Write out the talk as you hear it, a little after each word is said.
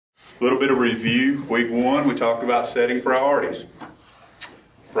A little bit of review. Week 1, we talked about setting priorities.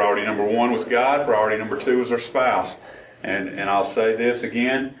 Priority number 1 was God. Priority number 2 was our spouse. And I'll say this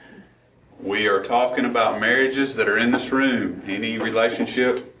again. We are talking about marriages that are in this room. Any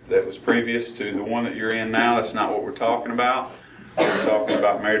relationship that was previous to the one that you're in now, that's not what we're talking about. We're talking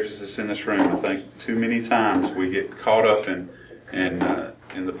about marriages that's in this room. I think too many times we get caught up in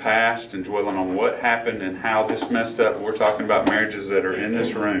the past and dwelling on what happened and how this messed up. We're talking about marriages that are in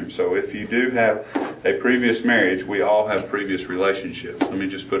this room. So if you do have a previous marriage, we all have previous relationships. Let me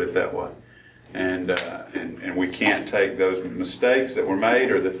just put it that way. And we can't take those mistakes that were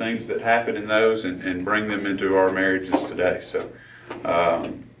made or the things that happened in those and bring them into our marriages today. So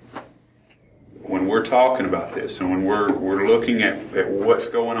when we're talking about this and when we're looking at what's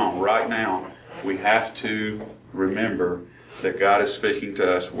going on right now, we have to remember that God is speaking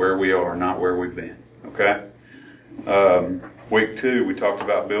to us where we are, not where we've been. Okay? Week 2, we talked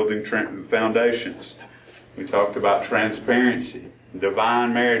about building foundations. We talked about transparency,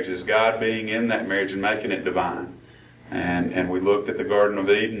 divine marriages, God being in that marriage and making it divine. And we looked at the Garden of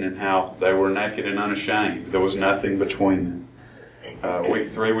Eden and how they were naked and unashamed. There was nothing between them.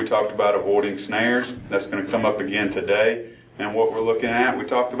 Week 3, we talked about avoiding snares. That's going to come up again today. And what we're looking at, we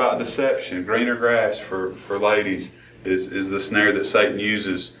talked about deception. Greener grass for ladies is the snare that Satan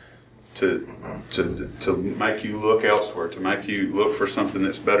uses to make you look elsewhere, to make you look for something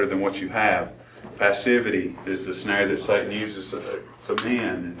that's better than what you have. Passivity is the snare that Satan uses to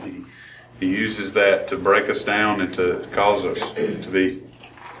men. And he uses that to break us down and to cause us to be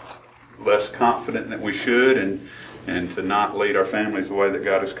less confident than we should and to not lead our families the way that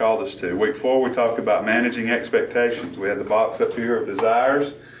God has called us to. Week 4, we talked about managing expectations. We had the box up here of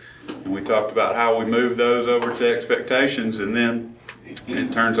desires, and we talked about how we move those over to expectations, and then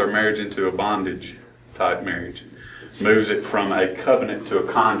it turns our marriage into a bondage-type marriage. Moves it from a covenant to a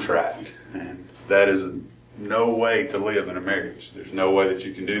contract, and that is no way to live in a marriage. There's no way that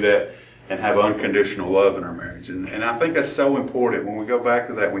you can do that and have unconditional love in our marriage. And I think that's so important. When we go back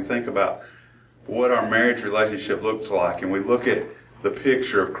to that, we think about what our marriage relationship looks like, and we look at the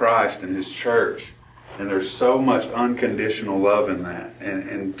picture of Christ and His church, and there's so much unconditional love in that.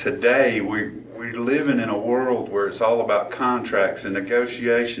 And today we're living in a world where it's all about contracts and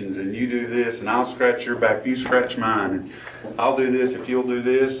negotiations, and you do this and I'll scratch your back, you scratch mine, and I'll do this if you'll do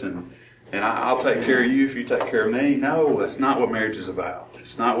this, and I'll take care of you if you take care of me. No, that's not what marriage is about.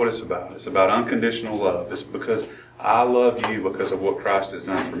 It's not what it's about. It's about unconditional love. It's because I love you because of what Christ has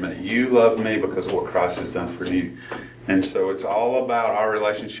done for me. You love me because of what Christ has done for you. And so it's all about our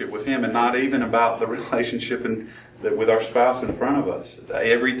relationship with Him, and not even about the relationship with our spouse in front of us.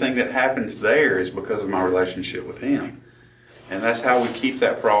 Everything that happens there is because of my relationship with Him. And that's how we keep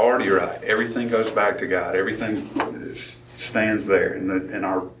that priority right. Everything goes back to God. Everything stands there. And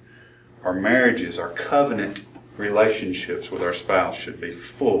our marriages, our covenant relationships with our spouse should be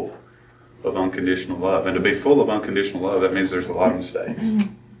full of unconditional love. And to be full of unconditional love, that means there's a lot of mistakes.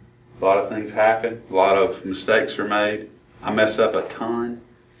 A lot of things happen. A lot of mistakes are made. I mess up a ton.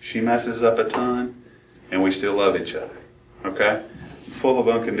 She messes up a ton. And we still love each other. Okay? Full of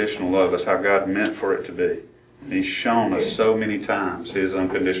unconditional love. That's how God meant for it to be. And He's shown us so many times His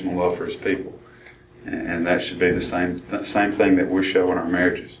unconditional love for His people. And that should be the same thing that we're showing our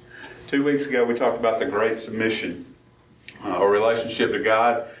marriages. 2 weeks ago, we talked about the great submission. Our relationship to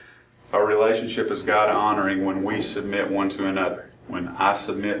God. Our relationship is God honoring when we submit one to another. When I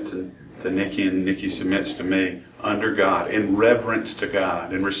submit to Nikki and Nikki submits to me under God, in reverence to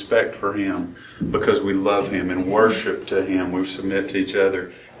God, in respect for Him, because we love Him and worship to Him, we submit to each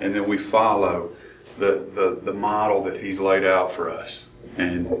other, and then we follow the model that He's laid out for us.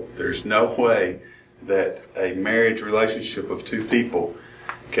 And there's no way that a marriage relationship of two people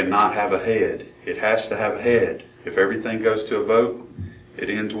cannot have a head. It has to have a head. If everything goes to a vote, it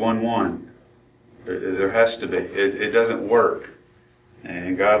ends 1-1. There has to be. It doesn't work.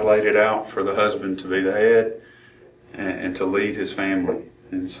 And God laid it out for the husband to be the head and to lead his family.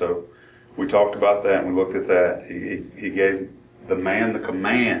 And so we talked about that and we looked at that. He gave the man the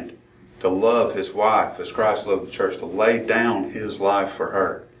command to love his wife as Christ loved the church, to lay down His life for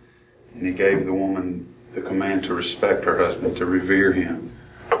her. And He gave the woman the command to respect her husband, to revere him,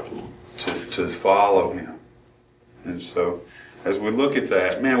 to follow him. And so as we look at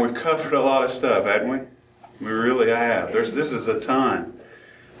that, man, we've covered a lot of stuff, haven't we? We really have. This is a ton.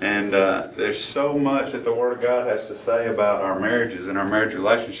 And there's so much that the Word of God has to say about our marriages and our marriage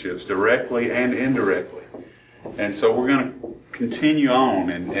relationships, directly and indirectly. And so we're going to continue on.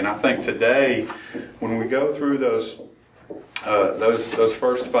 And I think today, when we go through those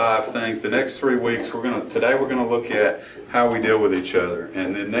first 5 things, the next 3 weeks, today we're going to look at how we deal with each other.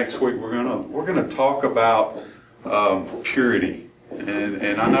 And then next week we're gonna talk about purity.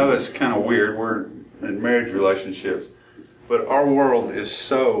 And I know that's kind of weird. We're in marriage relationships, but our world is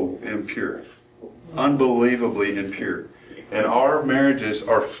so impure, unbelievably impure, and our marriages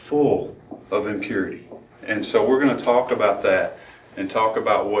are full of impurity. And so we're going to talk about that, and talk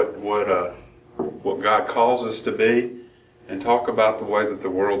about what God calls us to be, and talk about the way that the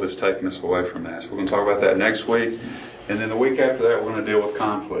world is taking us away from that. So we're going to talk about that next week, and then the week after that we're going to deal with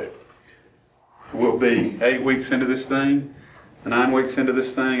conflict. We'll be 8 weeks into this thing, 9 weeks into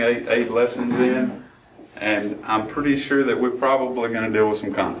this thing, eight lessons in, and I'm pretty sure that we're probably going to deal with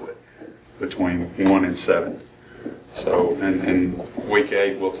some conflict between 1 and 7. So, in week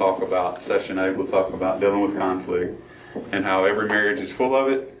 8 we'll talk about, session 8 we'll talk about dealing with conflict, and how every marriage is full of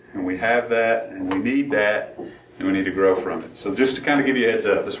it, and we have that, and we need that, and we need to grow from it. So just to kind of give you a heads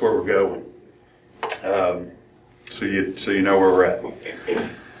up, that's where we're going, so you know where we're at.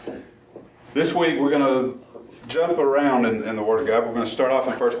 This week we're going to jump around in the Word of God. We're going to start off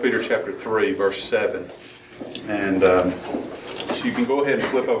in 1 Peter chapter 3, verse 7. And so you can go ahead and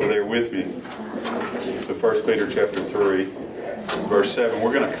flip over there with me to 1 Peter chapter 3, verse 7.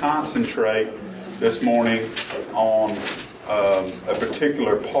 We're going to concentrate this morning on a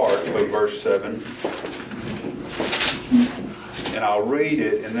particular part of verse 7. And I'll read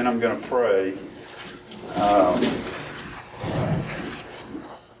it, and then I'm going to pray.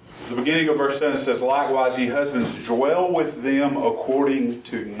 The beginning of verse 7 says, "Likewise, ye husbands, dwell with them according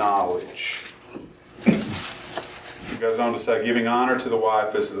to knowledge." It goes on to say, "Giving honor to the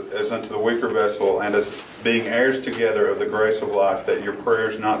wife as unto the weaker vessel, and as being heirs together of the grace of life, that your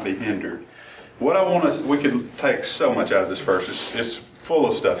prayers not be hindered." What I want us, we could take so much out of this verse. It's full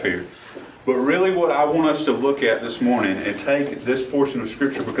of stuff here. But really what I want us to look at this morning, and take this portion of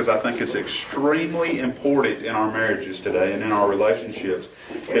Scripture, because I think it's extremely important in our marriages today and in our relationships.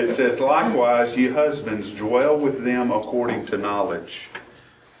 It says, "Likewise, ye husbands, dwell with them according to knowledge."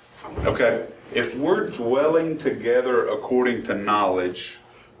 Okay, if we're dwelling together according to knowledge,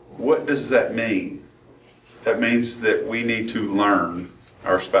 what does that mean? That means that we need to learn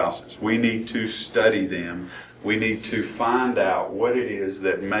our spouses. We need to study them. We need to find out what it is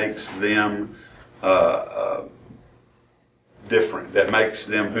that makes them different, that makes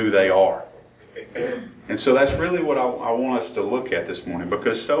them who they are. And so that's really what I want us to look at this morning,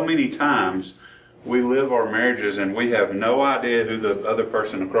 because so many times we live our marriages and we have no idea who the other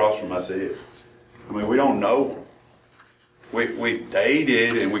person across from us is. I mean, we don't know. We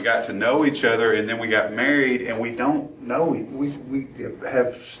dated and we got to know each other, and then we got married and we don't know. We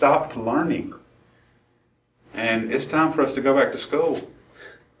have stopped learning. And it's time for us to go back to school.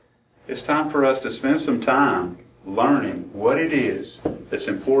 It's time for us to spend some time learning what it is that's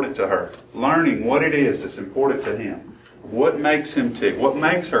important to her. Learning what it is that's important to him. What makes him tick? What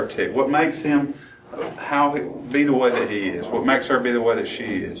makes her tick? What makes him be the way that he is? What makes her be the way that she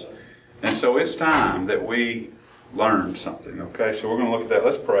is? And so it's time that we learn something, okay? So we're going to look at that.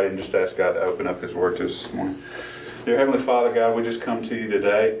 Let's pray and just ask God to open up His Word to us this morning. Dear Heavenly Father, God, we just come to you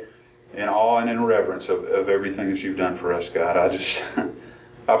today in awe and in reverence of everything that you've done for us, God.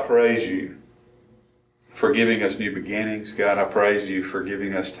 I praise you for giving us new beginnings, God. I praise you for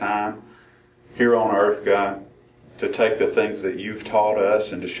giving us time here on earth, God, to take the things that you've taught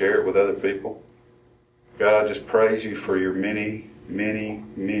us and to share it with other people. God, I just praise you for your many, many,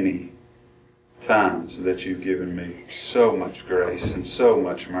 many times that you've given me so much grace and so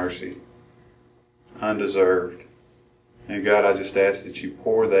much mercy, undeserved. And God, I just ask that you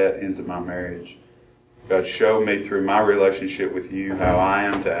pour that into my marriage. God, show me through my relationship with you how I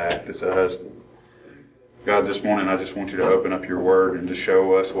am to act as a husband. God, this morning I just want you to open up your word and to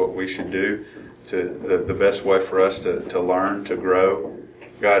show us what we should do, to the best way for us to learn, to grow.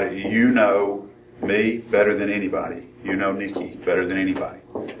 God, you know me better than anybody. You know Nikki better than anybody.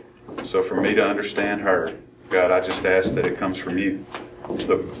 So for me to understand her, God, I just ask that it comes from you,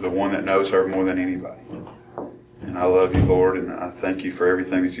 the one that knows her more than anybody. And I love you, Lord, and I thank you for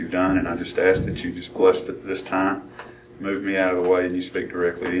everything that you've done, and I just ask that you just bless this time, move me out of the way, and you speak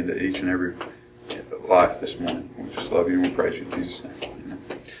directly into each and every life this morning. We just love you and we praise you in Jesus' name.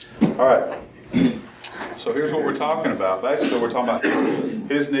 Amen. All right. So here's what we're talking about. Basically, we're talking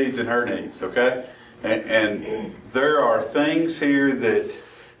about his needs and her needs, okay? And there are things here that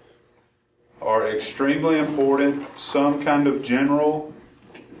are extremely important, some kind of general,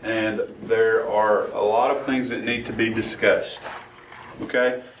 and there are a lot of things that need to be discussed.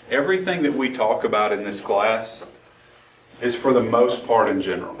 Okay? Everything that we talk about in this class is for the most part in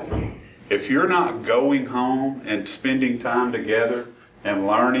general. If you're not going home and spending time together and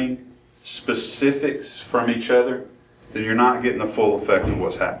learning specifics from each other, then you're not getting the full effect of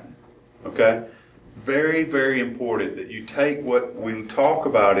what's happening. Okay? Very, very important that you take what we talk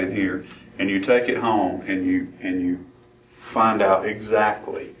about in here and you take it home and you find out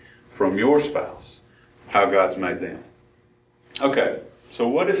exactly from your spouse how God's made them. Okay, so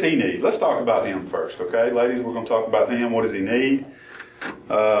what does he need? Let's talk about him first, okay? Ladies, we're going to talk about him. What does he need?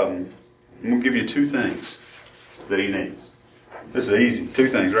 I'm going to give you 2 things that he needs. This is easy. 2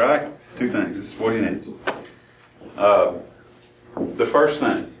 things, right? 2 things. This is what he needs. The first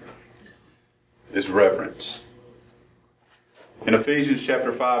thing is reverence. In Ephesians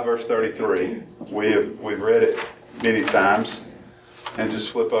chapter 5, verse 33, we've read it many times. And just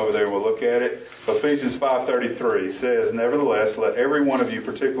flip over there and we'll look at it. Ephesians 5:33 says, "Nevertheless, let every one of you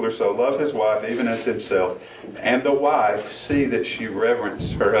particular so love his wife even as himself, and the wife see that she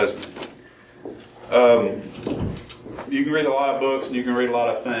reverence her husband." You can read a lot of books and you can read a lot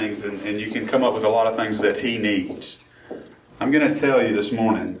of things and you can come up with a lot of things that he needs. I'm going to tell you this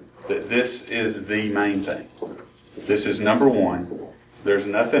morning that this is the main thing. This is number one. There's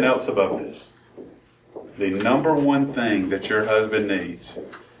nothing else above this. The number one thing that your husband needs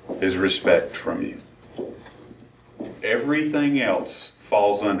is respect from you. Everything else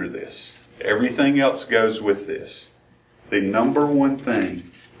falls under this. Everything else goes with this. The number one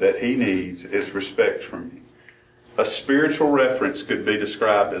thing that he needs is respect from you. A spiritual reference could be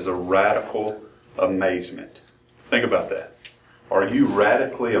described as a radical amazement. Think about that. Are you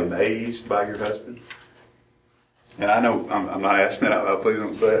radically amazed by your husband? And I know I'm not asking that out loud. Please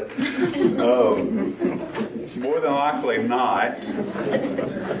don't say it. More than likely not.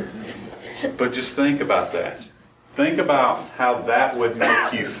 But just think about that. Think about how that would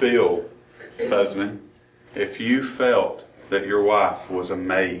make you feel, husband, if you felt that your wife was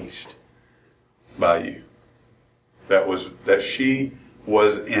amazed by you. That she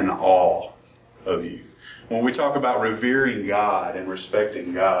was in awe of you. When we talk about revering God and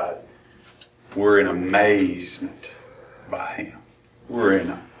respecting God, we're in amazement by him. We're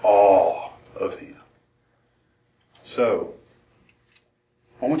in awe of him. So,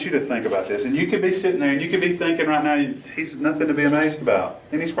 I want you to think about this. And you could be sitting there and you could be thinking right now, he's nothing to be amazed about.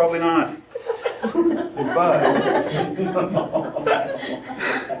 And he's probably not.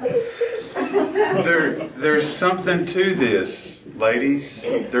 But there's something to this, ladies.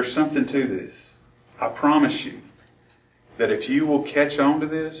 There's something to this. I promise you that if you will catch on to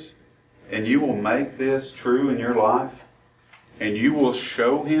this, and you will make this true in your life, and you will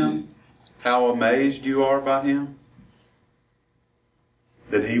show him how amazed you are by him,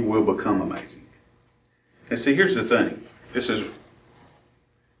 then he will become amazing. And see, here's the thing. This is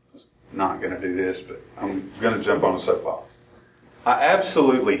not going to do this, but I'm going to jump on a soapbox. I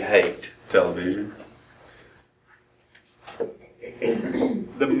absolutely hate television.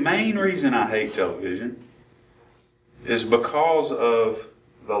 The main reason I hate television is because of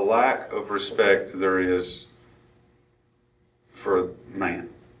the lack of respect there is for man.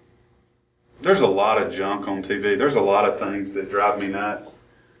 There's a lot of junk on TV. There's a lot of things that drive me nuts.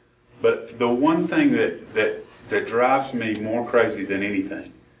 But the one thing that drives me more crazy than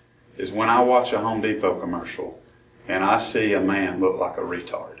anything is when I watch a Home Depot commercial and I see a man look like a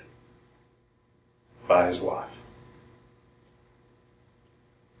retard by his wife.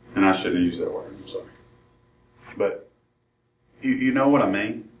 And I shouldn't use that word, I'm sorry. But you know what I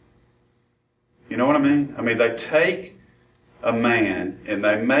mean? You know what I mean? I mean, they take a man and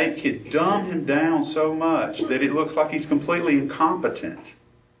they make it dumb him down so much that it looks like he's completely incompetent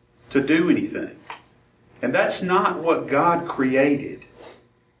to do anything. And that's not what God created.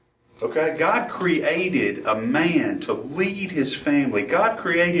 Okay? God created a man to lead his family. God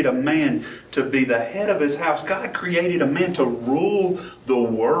created a man to be the head of his house. God created a man to rule the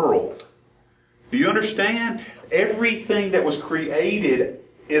world. Do you understand? Everything that was created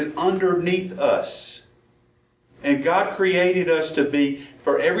is underneath us. And God created us to be,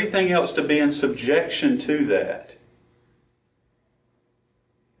 for everything else to be in subjection to that.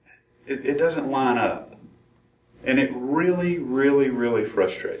 It doesn't line up. And it really, really, really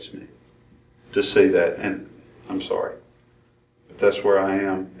frustrates me to see that. And I'm sorry. But that's where I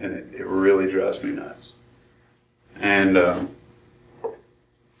am. And it really drives me nuts. And I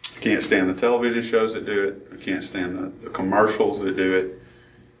can't stand the television shows that do it. I can't stand the commercials that do it.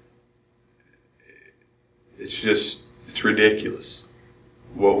 It's ridiculous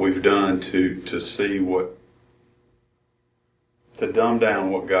what we've done to see to dumb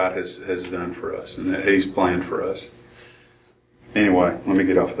down what God has done for us and that He's planned for us. Anyway, let me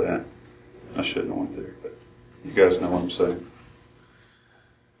get off that. I shouldn't have went there, but you guys know what I'm saying.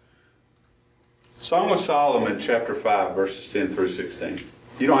 Song of Solomon, chapter 5, verses 10 through 16.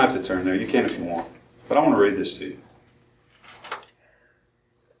 You don't have to turn there. You can if you want. But I want to read this to you.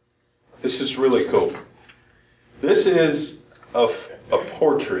 This is really cool. This is a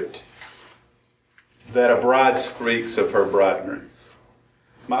portrait that a bride speaks of her bridegroom.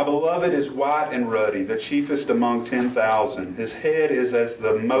 My beloved is white and ruddy, the chiefest among 10,000. His head is as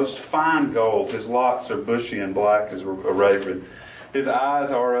the most fine gold. His locks are bushy and black as a raven. His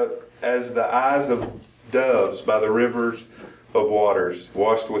eyes are as the eyes of doves by the rivers of waters,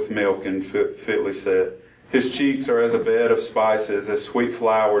 washed with milk and fitly set. His cheeks are as a bed of spices, as sweet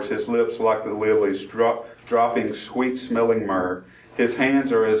flowers. His lips like the lilies, dropping sweet-smelling myrrh. His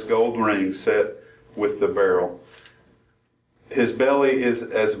hands are as gold rings set with the beryl. His belly is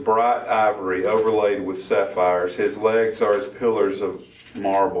as bright ivory, overlaid with sapphires. His legs are as pillars of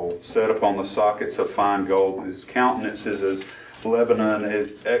marble, set upon the sockets of fine gold. His countenance is as Lebanon,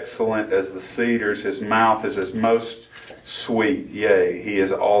 is excellent as the cedars. His mouth is as most sweet. Yea, he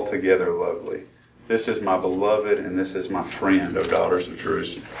is altogether lovely. This is my beloved, and this is my friend, O daughters of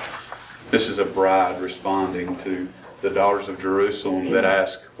Jerusalem. This is a bride responding to the daughters of Jerusalem that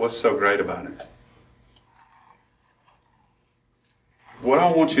ask, what's so great about him? What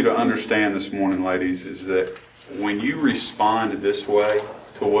I want you to understand this morning, ladies, is that when you respond this way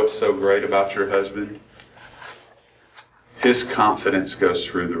to what's so great about your husband, his confidence goes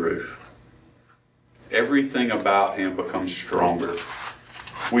through the roof. Everything about him becomes stronger.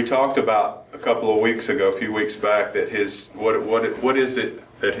 We talked about a few weeks back, that what is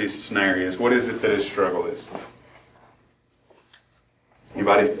it that his snare is? What is it that his struggle is?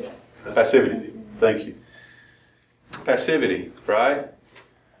 Anybody? Passivity. Thank you. Passivity, right?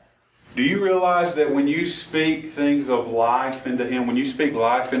 Do you realize that when you speak things of life into him, when you speak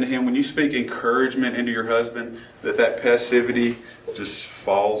life into him, when you speak encouragement into your husband, that passivity just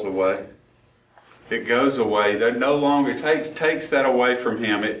falls away? It goes away. That no longer takes that away from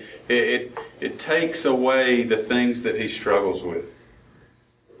him. It takes away the things that he struggles with.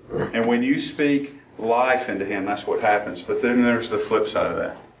 And when you speak life into him, that's what happens. But then there's the flip side of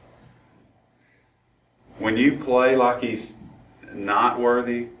that. When you play like he's not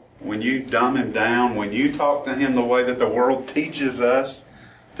worthy, when you dumb him down, when you talk to him the way that the world teaches us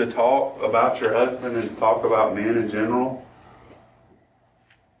to talk about your husband and talk about men in general,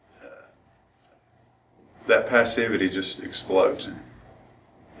 that passivity just explodes in him.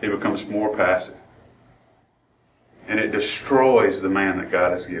 He becomes more passive. And it destroys the man that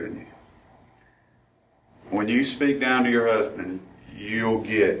God has given you. When you speak down to your husband, you'll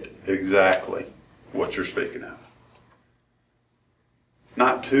get exactly what you're speaking of.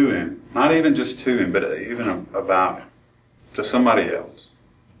 Not to him, not even just to him, but even about him, to somebody else.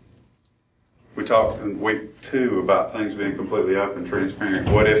 We talked in week 2 about things being completely open and transparent.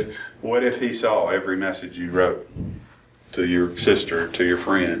 What if he saw every message you wrote to your sister, to your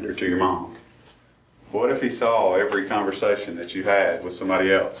friend, or to your mom? What if he saw every conversation that you had with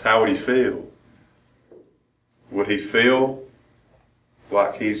somebody else? How would he feel? Would he feel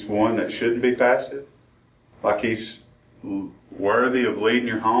like he's one that shouldn't be passive? Like he's worthy of leading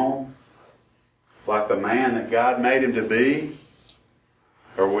your home? Like the man that God made him to be?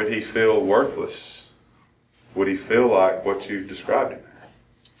 Or would he feel worthless? Would he feel like what you described him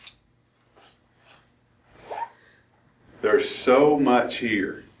as? There's so much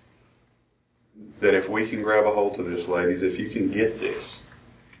here that if we can grab a hold of this, ladies, if you can get this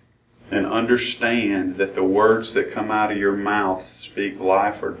and understand that the words that come out of your mouth speak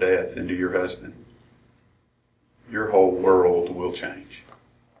life or death into your husband, your whole world will change.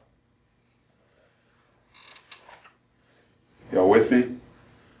 Y'all with me?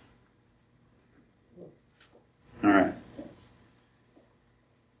 All right.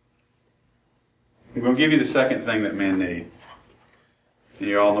 I'm going to give you the second thing that men need. And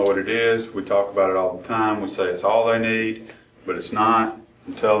you all know what it is. We talk about it all the time. We say it's all they need, but it's not.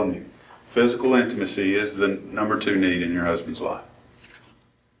 I'm telling you, physical intimacy is the number 2 need in your husband's life.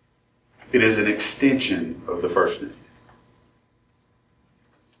 It is an extension of the first need.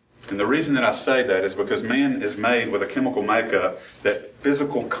 And the reason that I say that is because man is made with a chemical makeup that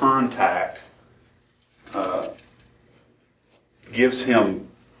physical contact gives him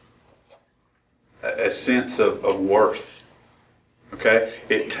a sense of worth. Okay?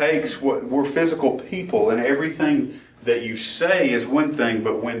 It takes we're physical people, and everything that you say is one thing,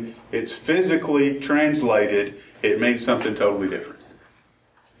 but when it's physically translated, it means something totally different.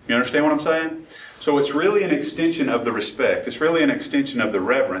 You understand what I'm saying? So it's really an extension of the respect. It's really an extension of the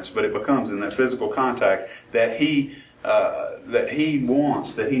reverence, but it becomes in that physical contact that he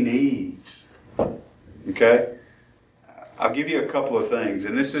wants, that he needs. Okay? I'll give you a couple of things,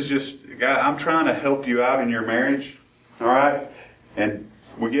 and this is just, I'm trying to help you out in your marriage, all right? And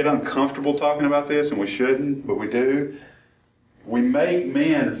we get uncomfortable talking about this, and we shouldn't, but we do. we make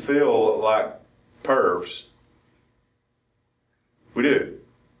men feel like pervs. We do.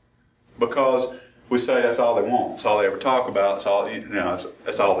 Because we say that's all they want. It's all they ever talk about. It's all,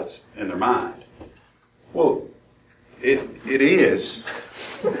 that's all that's in their mind. Well, it is.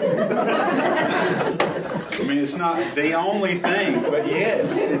 I mean, it's not the only thing, but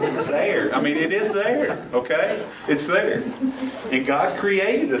yes, it's there. I mean, it is there, okay? It's there. And God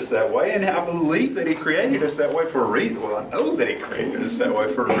created us that way, and I believe that He created us that way for a reason. Well, I know that He created us that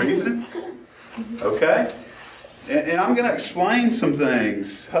way for a reason, okay? And I'm going to explain some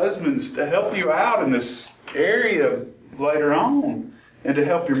things, husbands, to help you out in this area later on and to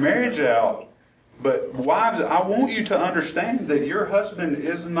help your marriage out. But wives, I want you to understand that your husband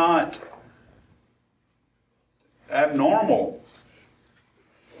is not abnormal.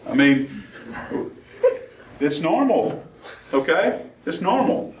 I mean, it's normal, okay? It's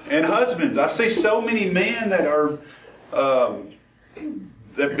normal. And husbands, I see so many men that are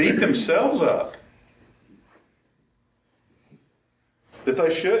that beat themselves up. That they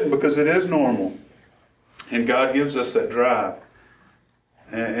shouldn't, because it is normal. And God gives us that drive.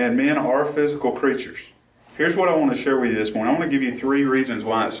 And men are physical creatures. Here's what I want to share with you this morning. I want to give you 3 reasons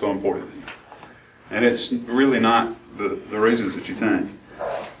why it's so important. And it's really not the reasons that you think.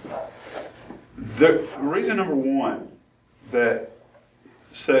 The reason number 1 that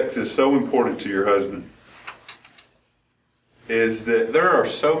sex is so important to your husband is that there are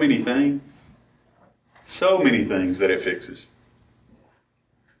so many things that it fixes.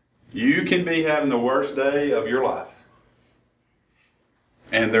 You can be having the worst day of your life.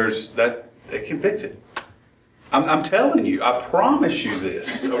 And it can fix it. I'm telling you, I promise you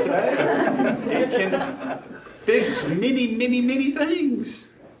this, okay? It can fix many, many, many things.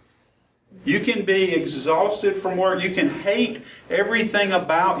 You can be exhausted from work. You can hate everything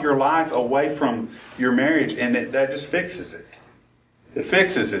about your life away from your marriage, and that just fixes it. It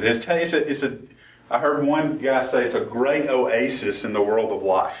fixes it. I heard one guy say it's a great oasis in the world of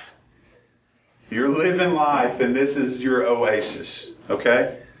life. You're living life, and this is your oasis,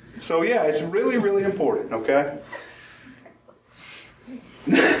 okay? So, yeah, it's really, really important, okay?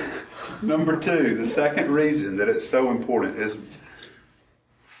 Number 2, the second reason that it's so important is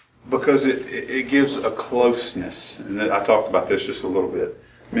because it gives a closeness. And I talked about this just a little bit.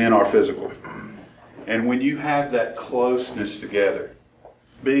 Men are physical. And when you have that closeness together,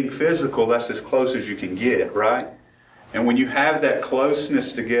 being physical, that's as close as you can get, right? And when you have that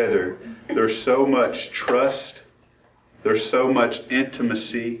closeness together, there's so much trust, there's so much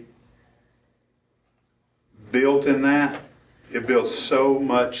intimacy built in that. It builds so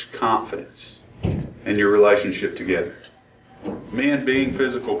much confidence in your relationship together. Men being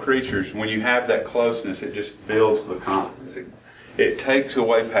physical creatures, when you have that closeness, it just builds the confidence. It takes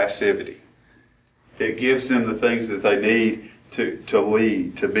away passivity. It gives them the things that they need to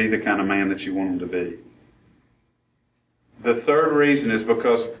lead, to be the kind of man that you want them to be. The third reason is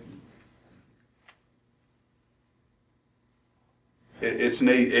because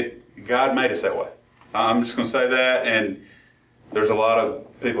God made us that way. I'm just going to say that, and there's a lot of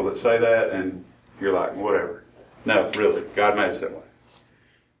people that say that, and you're like, whatever. No, really, God made us that way.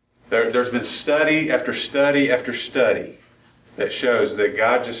 There's been study after study after study that shows that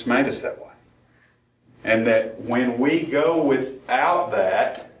God just made us that way. And that when we go without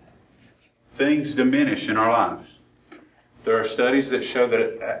that, things diminish in our lives. There are studies that show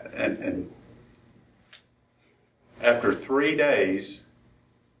that and after 3 days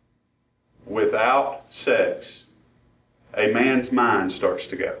without sex, a man's mind starts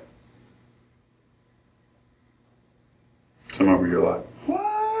to go. Some of you are like, what?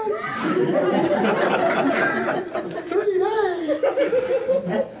 3 days.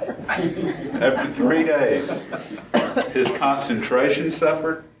 After 3 days, his concentration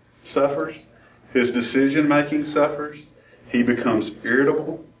suffers. His decision making suffers. He becomes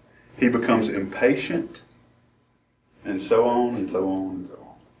irritable. He becomes impatient. And so on and so on and so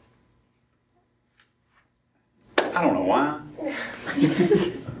on. I don't know why.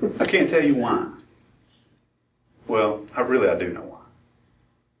 I can't tell you why. Well, I do know why.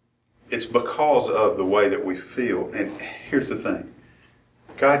 It's because of the way that we feel. And here's the thing.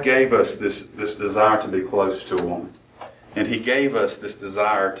 God gave us this desire to be close to a woman. And He gave us this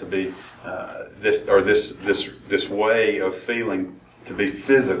desire to be this way of feeling to be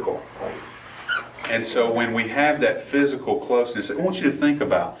physical. And so when we have that physical closeness, I want you to think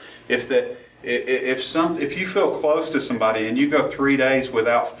about if you feel close to somebody and you go 3 days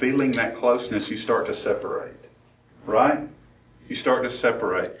without feeling that closeness, you start to separate. Right? You start to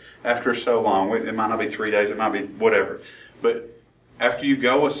separate after so long. It might not be 3 days, it might be whatever. But after you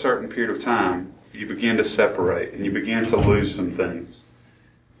go a certain period of time, you begin to separate and you begin to lose some things.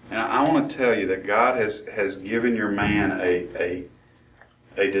 And I want to tell you that God has given your man a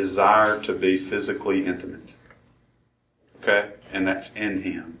desire to be physically intimate. Okay? And that's in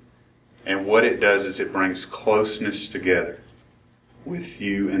him. And what it does is it brings closeness together with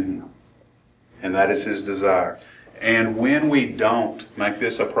you and him. And that is his desire. And when we don't make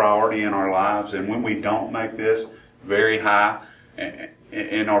this a priority in our lives, and when we don't make this very high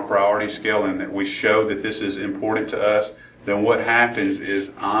in our priority scale, and that we show that this is important to us, then what happens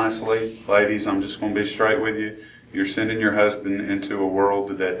is, honestly, ladies, I'm just going to be straight with you, you're sending your husband into a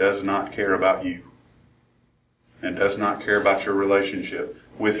world that does not care about you and does not care about your relationship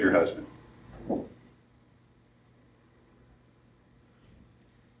with your husband.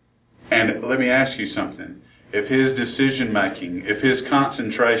 And let me ask you something. If his decision making, if his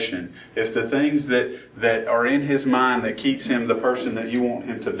concentration, if the things that are in his mind that keeps him the person that you want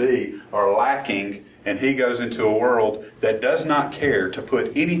him to be are lacking, and he goes into a world that does not care to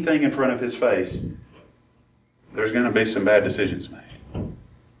put anything in front of his face, there's going to be some bad decisions made.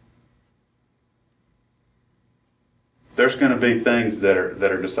 There's going to be things that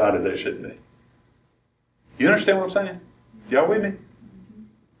are decided that shouldn't be. You understand what I'm saying? Y'all with me?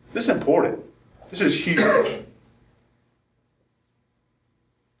 This is important. This is huge.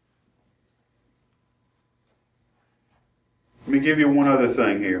 Let me give you one other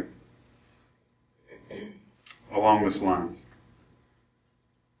thing here along this line.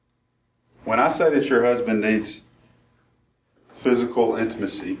 When I say that your husband needs physical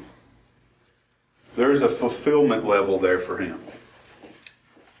intimacy, there's a fulfillment level there for him.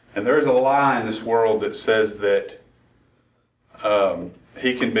 And there's a lie in this world that says that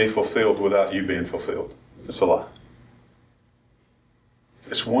he can be fulfilled without you being fulfilled. It's a lie.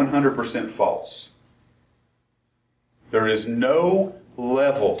 It's 100% false. There is no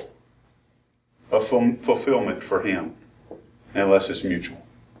level of fulfillment for him unless it's mutual.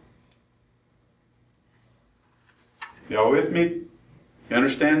 Y'all with me? You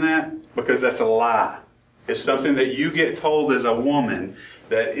understand that? Because that's a lie. It's something that you get told as a woman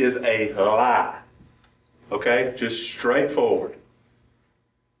that is a lie. Okay? Just straightforward.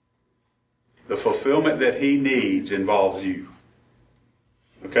 The fulfillment that he needs involves you.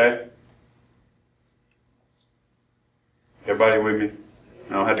 Okay? Everybody with me?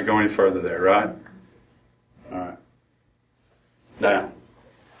 I don't have to go any further there, right? All right. Now,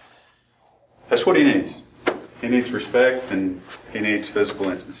 that's what he needs. He needs respect and he needs physical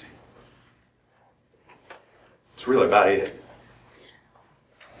intimacy. It's really about it.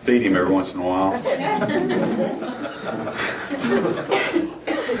 Feed him every once in a while.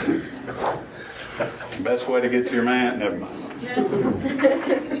 Best way to get to your man? Never mind.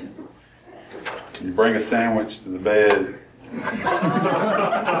 You bring a sandwich to the bed.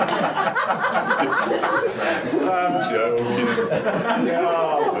 I'm joking.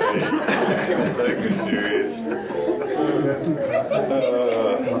 Take me serious.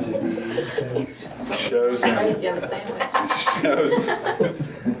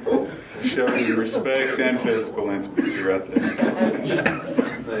 Shows you respect and physical intimacy right there.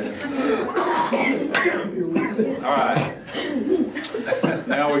 All right.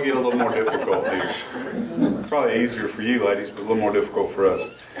 Now we get a little more difficult here. Probably easier for you ladies, but a little more difficult for us.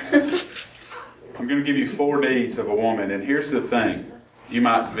 I'm going to give you 4 needs of a woman, and here's the thing. You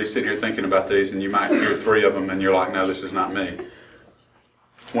might be sitting here thinking about these, and you might hear 3 of them, and you're like, no, this is not me.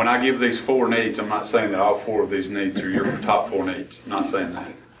 When I give these 4 needs, I'm not saying that all 4 of these needs are your top 4 needs. I'm not saying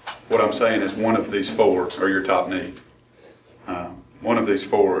that. What I'm saying is one of these 4 are your top need. One of these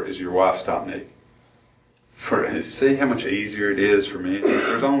 4 is your wife's top need. See how much easier it is for me? If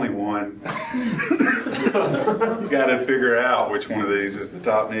there's only one. You got to figure out which one of these is the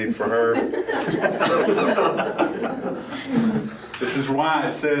top need for her. This is why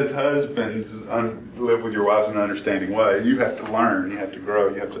it says husbands live with your wives in an understanding way. You have to learn. You have to grow.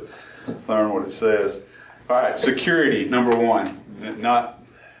 You have to learn what it says. All right, security, number 1. Not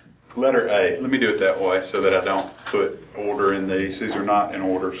letter A. Let me do it that way so that I don't put order in these. These are not in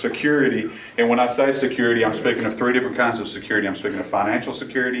order. Security. And when I say security, I'm speaking of 3 different kinds of security. I'm speaking of financial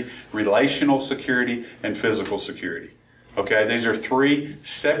security, relational security, and physical security. Okay, these are 3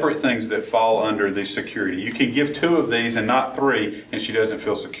 separate things that fall under the security. You can give 2 of these and not 3, and she doesn't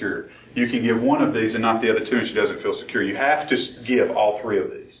feel secure. You can give 1 of these and not the other 2, and she doesn't feel secure. You have to give all 3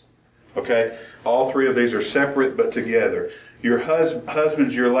 of these. Okay? All 3 of these are separate but together. Your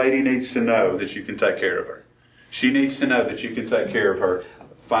husband, your lady needs to know that you can take care of her. She needs to know that you can take care of her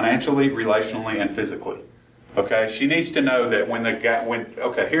financially, relationally, and physically. Okay? She needs to know that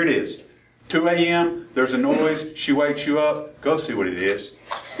okay, here it is. 2 a.m., there's a noise, she wakes you up, go see what it is.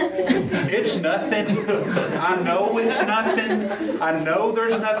 It's nothing. I know it's nothing. I know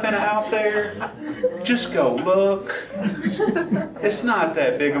there's nothing out there. Just go look. It's not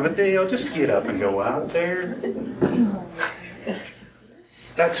that big of a deal. Just get up and go out there.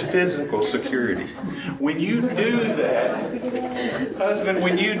 That's physical security. When you do that, husband,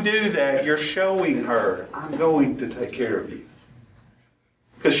 when you do that, you're showing her, I'm going to take care of you.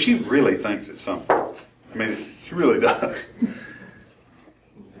 Because she really thinks it's something. I mean, she really does.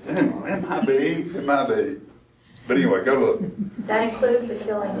 It might be. It might be. But anyway, go look. That includes the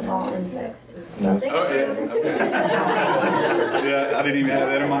killing of all insects. Oh, yeah. Okay. Yeah, I didn't even have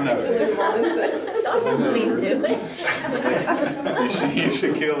that in my notes. Don't have me do it. You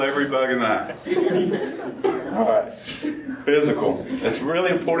should kill every bug in the eye. All right. Physical. It's really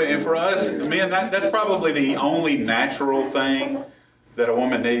important. And for us, men, that's probably the only natural thing that a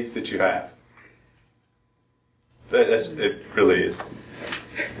woman needs that you have. It really is.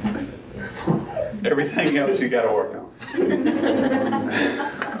 Everything else you got to work on.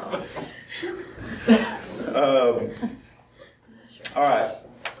 All right.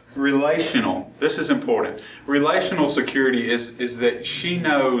 Relational. This is important. Relational security is that she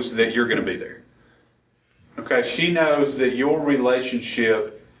knows that you're going to be there. Okay? She knows that your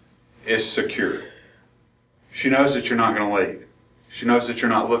relationship is secure. She knows that you're not going to leave. She knows that you're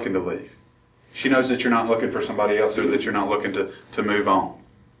not looking to leave. She knows that you're not looking for somebody else or that you're not looking to move on.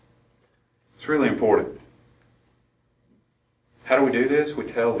 It's really important. How do we do this? We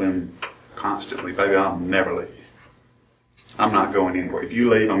tell them constantly, baby, I'll never leave you. I'm not going anywhere. If you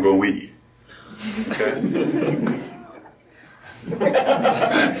leave, I'm going with you. Okay?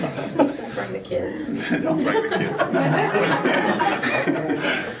 Don't bring the kids. Don't bring the kids.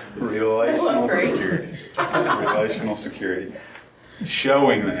 Relational security. Relational security.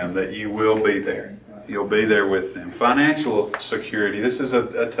 Showing them that you will be there. You'll be there with them. Financial security. This is a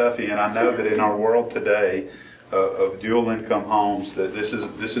toughie, and I know that in our world today of dual income homes, that this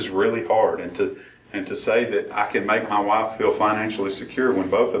is really hard. And to say that I can make my wife feel financially secure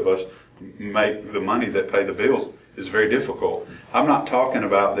when both of us make the money that pay the bills is very difficult. I'm not talking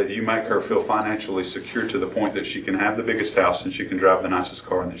about that you make her feel financially secure to the point that she can have the biggest house and she can drive the nicest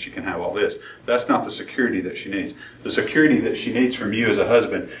car and that she can have all this. That's not the security that she needs. The security that she needs from you as a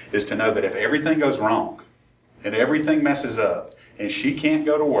husband is to know that if everything goes wrong and everything messes up and she can't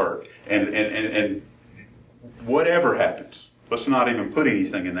go to work and whatever happens, let's not even put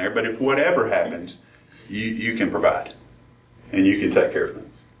anything in there, but if whatever happens, you can provide and you can take care of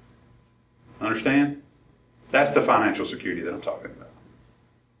things. Understand? That's the financial security that I'm talking about.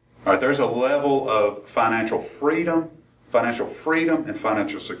 All right, there's a level of financial freedom and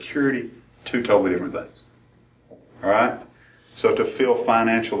financial security, two totally different things. All right? So to feel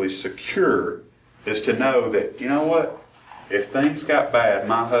financially secure is to know that, you know what? If things got bad,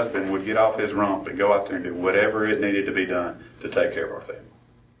 my husband would get off his rump and go out there and do whatever it needed to be done to take care of our family.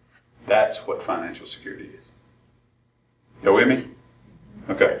 That's what financial security is. You with me?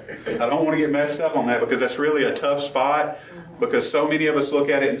 Okay. I don't want to get messed up on that because that's really a tough spot because so many of us look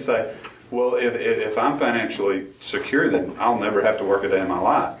at it and say, well, if I'm financially secure, then I'll never have to work a day in my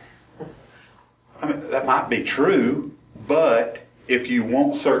life. I mean, that might be true, but if you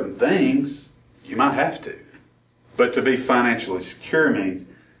want certain things, you might have to. But to be financially secure means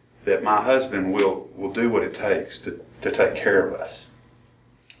that my husband will do what it takes to take care of us,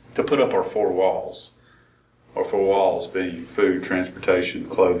 to put up our four walls. Or for walls being food, transportation,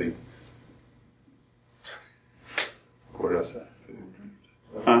 clothing. What did I say?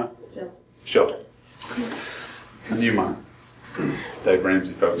 Huh? Shelter. I knew mine. Dave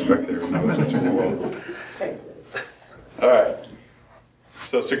Ramsey folks back there know that's four walls. All right.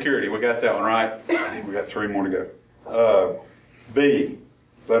 So security, we got that one right. I think we got three more to go. B,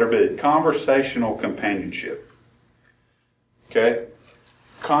 letter B, conversational companionship. Okay?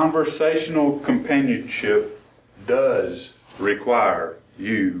 Conversational companionship does require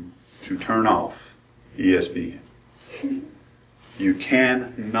you to turn off ESPN. You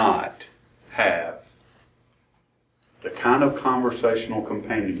cannot have the kind of conversational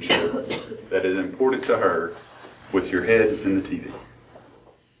companionship that is important to her with your head in the TV.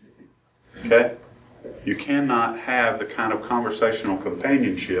 Okay? You cannot have the kind of conversational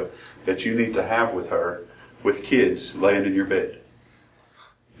companionship that you need to have with her with kids laying in your bed.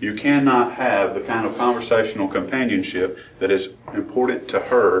 You cannot have the kind of conversational companionship that is important to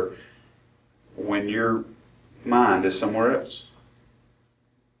her when your mind is somewhere else.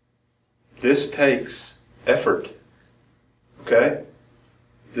 This takes effort. Okay?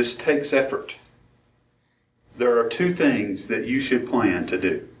 This takes effort. There are two things that you should plan to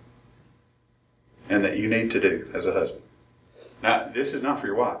do. and that you need to do as a husband. Now, this is not for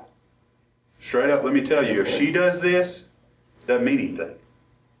your wife. Straight up, let me tell you, if she does this, it doesn't mean anything.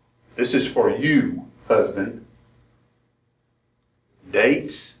 This is for you, husband.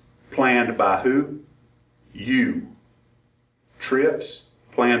 Dates planned by who? You. Trips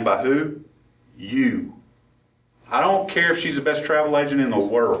planned by who? You. I don't care if she's the best travel agent in the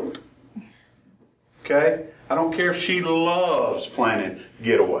world. Okay? I don't care if she loves planning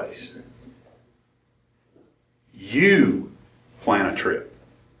getaways. You plan a trip.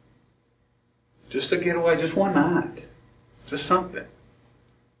 Just a getaway, just one night. Just something.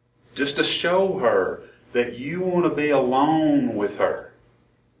 Just to show her that you want to be alone with her.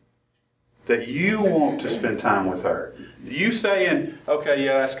 That you want to spend time with her. You saying, okay,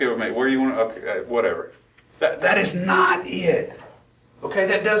 yeah, that's good with me. Where you want to, okay, whatever. That is not it. Okay,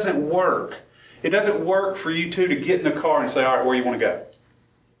 that doesn't work. It doesn't work for you two to get in the car and say, all right, where you want to go?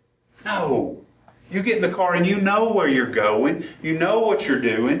 No. You get in the car and you know where you're going. You know what you're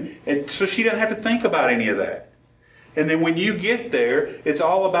doing. And so she doesn't have to think about any of that. And then when you get there, it's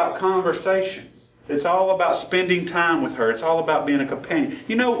all about conversation. It's all about spending time with her. It's all about being a companion.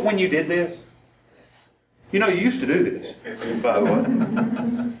 You know when you did this? You know you used to do this, by the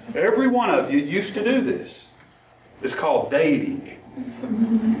way. Every one of you used to do this. It's called dating.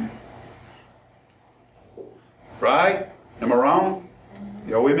 Right? Am I wrong?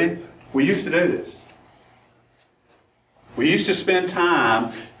 Y'all with me? We used to do this. We used to spend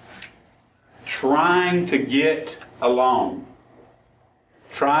time trying to get along.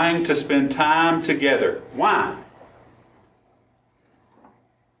 Trying to spend time together. Why?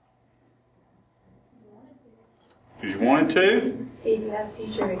 Because you wanted to? See if you have a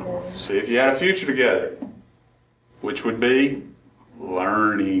future together. See if you had a future together. Which would be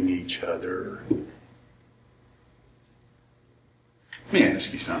learning each other. Let me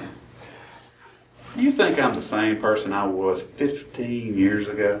ask you something. You think I'm the same person I was 15 years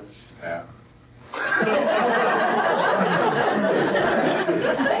ago? Yeah.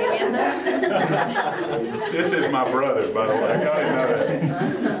 This is my brother, by the way. I didn't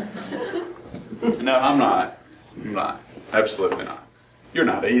know that. No, I'm not. I'm not. Absolutely not. You're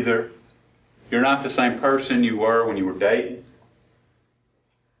not either. You're not the same person you were when you were dating.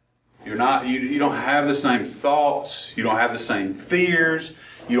 You're not. You don't have the same thoughts. You don't have the same fears.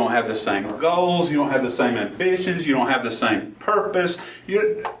 You don't have the same goals. You don't have the same ambitions. You don't have the same purpose.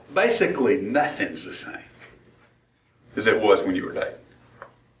 Basically, nothing's the same as it was when you were dating.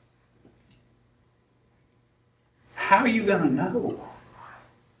 How are you going to know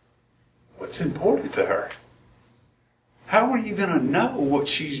what's important to her? How are you going to know what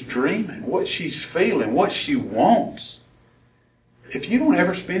she's dreaming, what she's feeling, what she wants, if you don't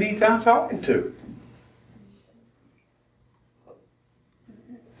ever spend any time talking to her?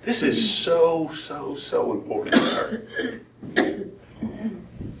 This is so important to her.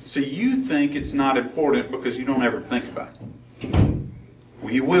 See, you think it's not important because you don't ever think about it.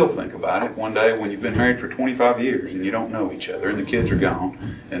 Well, you will think about it one day when you've been married for 25 years and you don't know each other and the kids are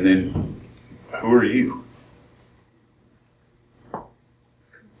gone. And then, who are you?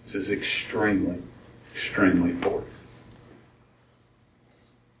 This is extremely important.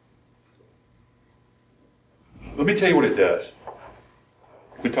 Let me tell you what it does.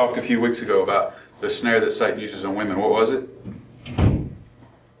 We talked a few weeks ago about the snare that Satan uses on women. What was it?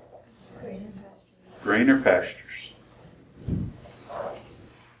 Greener pastures.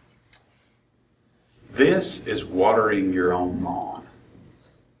 This is watering your own lawn.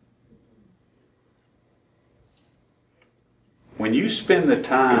 When you spend the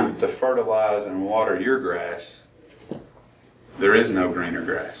time to fertilize and water your grass, there is no greener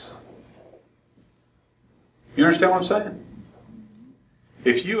grass. You understand what I'm saying?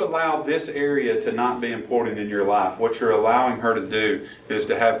 If you allow this area to not be important in your life, what you're allowing her to do is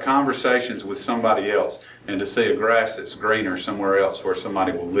to have conversations with somebody else and to see a grass that's greener somewhere else where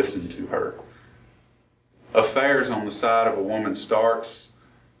somebody will listen to her. Affairs on the side of a woman starts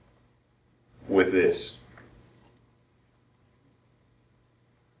with this.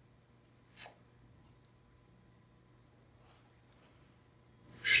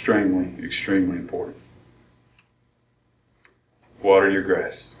 Extremely important. Water your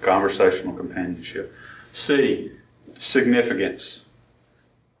grass. Conversational companionship. C, significance.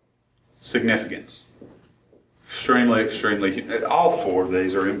 Significance. Extremely, all four of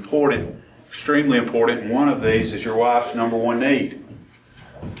these are important. Extremely important. And one of these is your wife's number one need.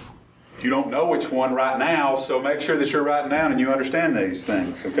 You don't know which one right now, so make sure that you're writing down and you understand these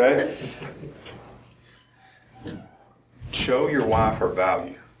things, okay? Show your wife her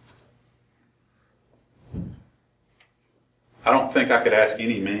value. I don't think I could ask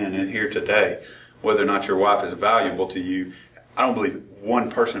any man in here today whether or not your wife is valuable to you, I don't believe one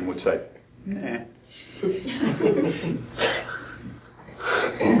person would say, nah.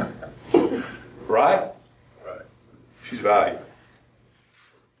 Right? Right. She's valuable.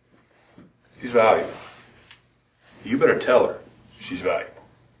 She's valuable. You better tell her she's valuable.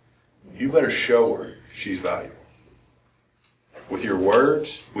 You better show her she's valuable. With your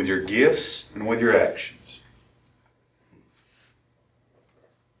words, with your gifts, and with your actions.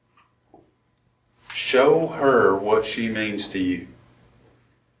 Show her what she means to you.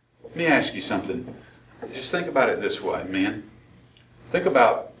 Let me ask you something. Just think about it this way, men. Think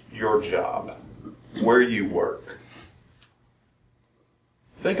about your job, where you work.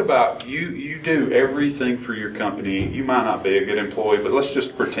 Think about you do everything for your company. You might not be a good employee, but let's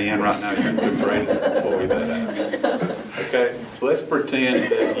just pretend right now you're the greatest employee that okay? Let's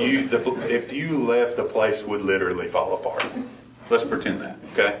pretend that if you left, the place would literally fall apart. Let's pretend that,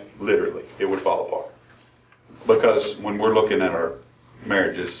 okay? Literally, it would fall apart. Because when we're looking at our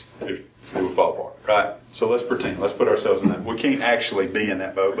marriages, it would fall apart, right? So let's pretend. Let's put ourselves in that. We can't actually be in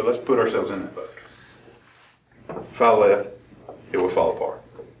that boat, but let's put ourselves in that boat. If I left, it would fall apart.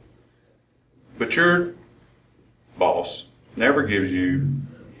 But your boss never gives you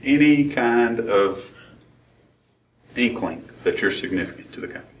any kind of inkling that you're significant to the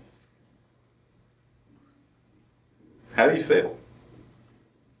company. How do you feel?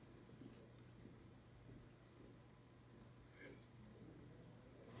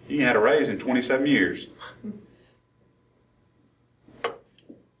 You had a raise in 27 years.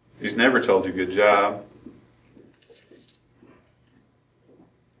 He's never told you good job.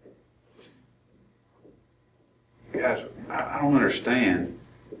 Guys, I don't understand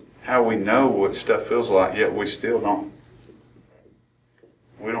how we know what stuff feels like, yet we still don't.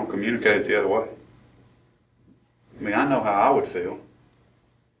 We don't communicate it the other way. I mean, I know how I would feel.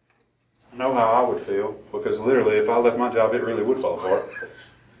 I know how I would feel because literally, if I left my job, it really would fall apart.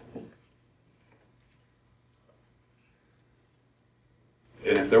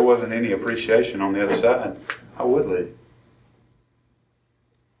 And if there wasn't any appreciation on the other side, I would leave.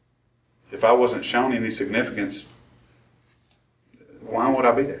 If I wasn't shown any significance, why would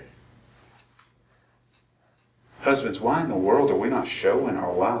I be there? Husbands, why in the world are we not showing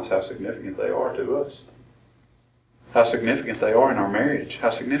our wives how significant they are to us? How significant they are in our marriage? How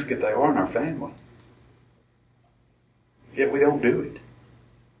significant they are in our family? Yet we don't do it.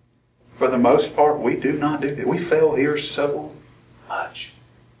 For the most part, we do not do that. We fail here so much.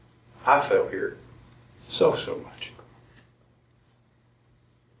 I fail here so much.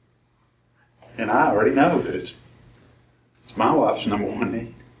 And I already know that it's my wife's number one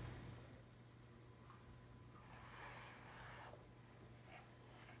need.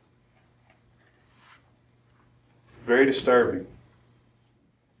 Very disturbing.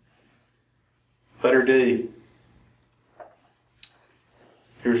 Letter D.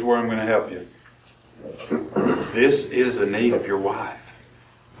 Here's where I'm going to help you. This is a need of your wife.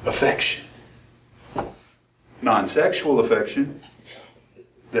 Affection. Non-sexual affection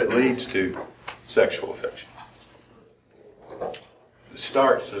that leads to sexual affection. It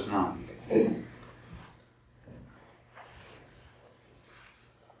starts as non.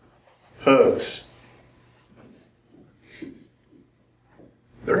 Hugs.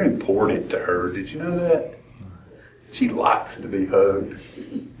 They're important to her. Did you know that? She likes to be hugged.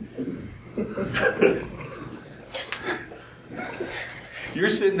 You're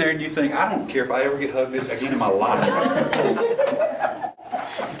sitting there and you think, I don't care if I ever get hugged again in my life.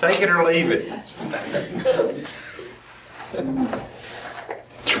 Take it or leave it.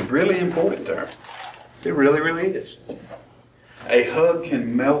 It's really important to her. It really, really is. A hug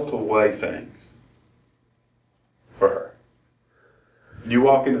can melt away things for her. You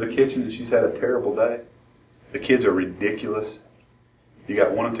walk into the kitchen and she's had a terrible day. The kids are ridiculous. You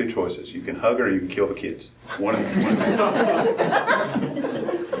got one of two choices. You can hug her or you can kill the kids. One of two.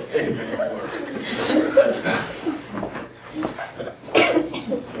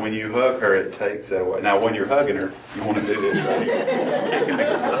 When you hug her, it takes that away. Now, when you're hugging her, you want to do this right here.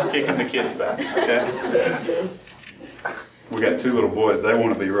 Kicking the kids back, okay? We got two little boys. They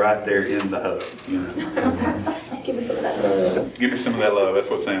want to be right there in the hug, you know. Give me some of that love. Give me some of that love. That's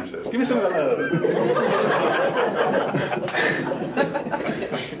what Sam says. Give me some of that love.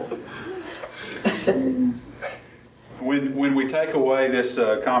 When we take away this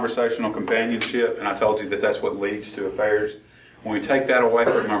conversational companionship, and I told you that that's what leads to affairs, when we take that away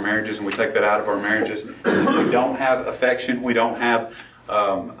from our marriages and we take that out of our marriages, we don't have affection, we don't have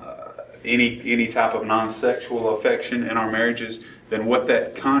any type of non-sexual affection in our marriages, then what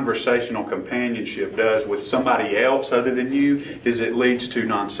that conversational companionship does with somebody else other than you is it leads to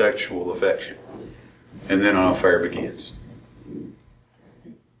non-sexual affection. and then an affair begins.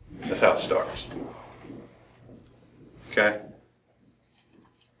 That's how it starts. Okay?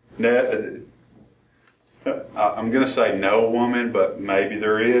 Now, I'm going to say no woman, but maybe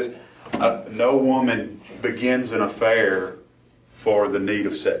there is. No woman begins an affair for the need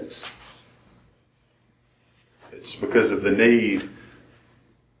of sex. It's because of the need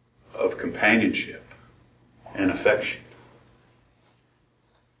of companionship and affection.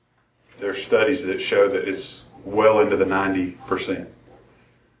 There are studies that show that it's well into the 90%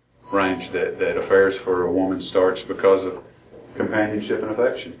 range that affairs for a woman starts because of companionship and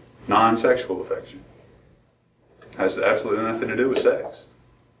affection. Non-sexual affection. Has absolutely nothing to do with sex.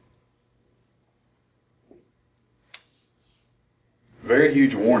 Very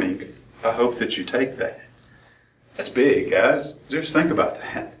huge warning. I hope that you take that. That's big, guys. Just think about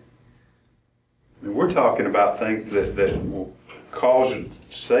that. I mean, we're talking about things that will cause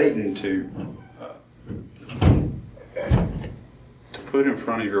Satan to put in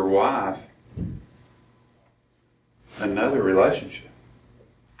front of your wife another relationship.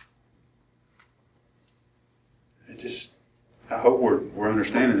 I hope we're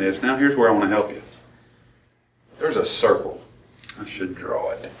understanding this. Now here's where I want to help you. There's a circle. I should draw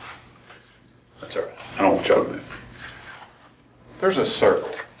it. That's all right. I don't want y'all to move. There's a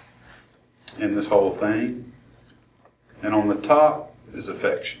circle in this whole thing. And on the top is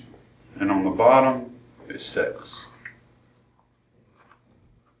affection. And on the bottom is sex.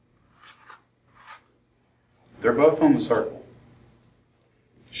 They're both on the circle.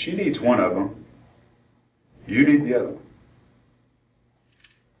 She needs one of them. You need the other one.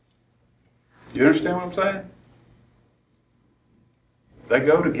 You understand what I'm saying? They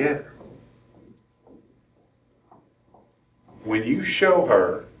go together. When you show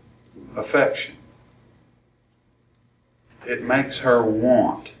her affection, it makes her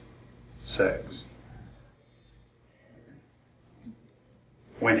want sex.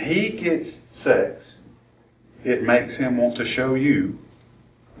 When he gets sex, it makes him want to show you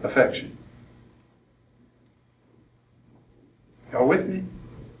affection. Y'all with me?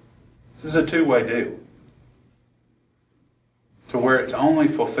 This is a two-way deal. To where it's only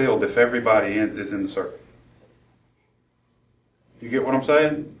fulfilled if everybody is in the circle. You get what I'm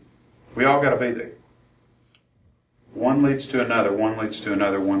saying? We all got to be there. One leads to another, one leads to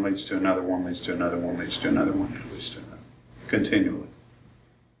another, one leads to another, one leads to another, one leads to another, one leads to another. Continually.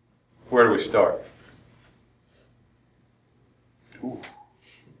 Where do we start? Ooh.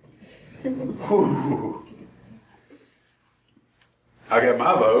 Ooh. I got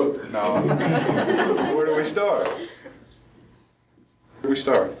my vote. No. Where do we start? Where do we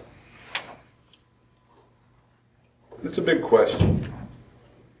start? That's a big question.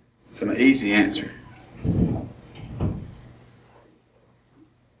 It's an easy answer.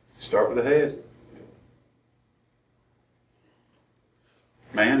 Start with the head.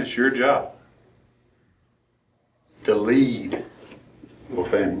 Man, it's your job to lead your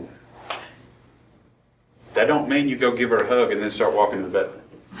family. That don't mean you go give her a hug and then start walking to the bed.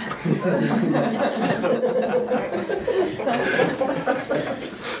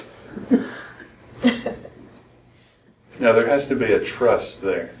 Now, there has to be a trust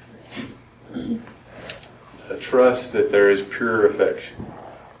there. A trust that there is pure affection.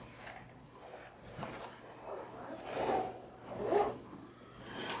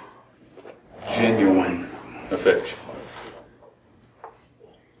 Genuine affection.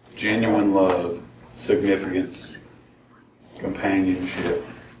 Genuine love, significance, companionship.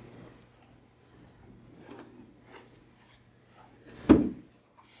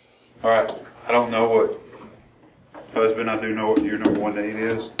 All right, I don't know what husband, I do know what your number one need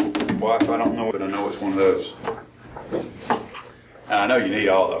is. Wife, I don't know, but I know it's one of those. And I know you need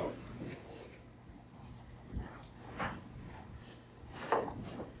all of them.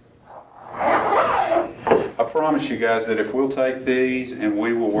 I promise you guys that if we'll take these and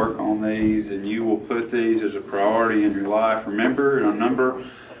we will work on these and you will put these as a priority in your life, remember, our number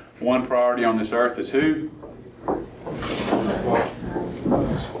one priority on this earth is who?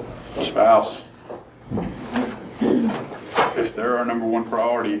 Spouse. If they're our number one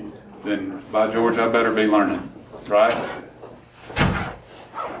priority, then by George, I better be learning, right?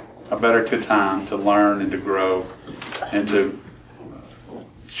 I better take time to learn and to grow and to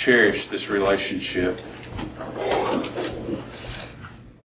cherish this relationship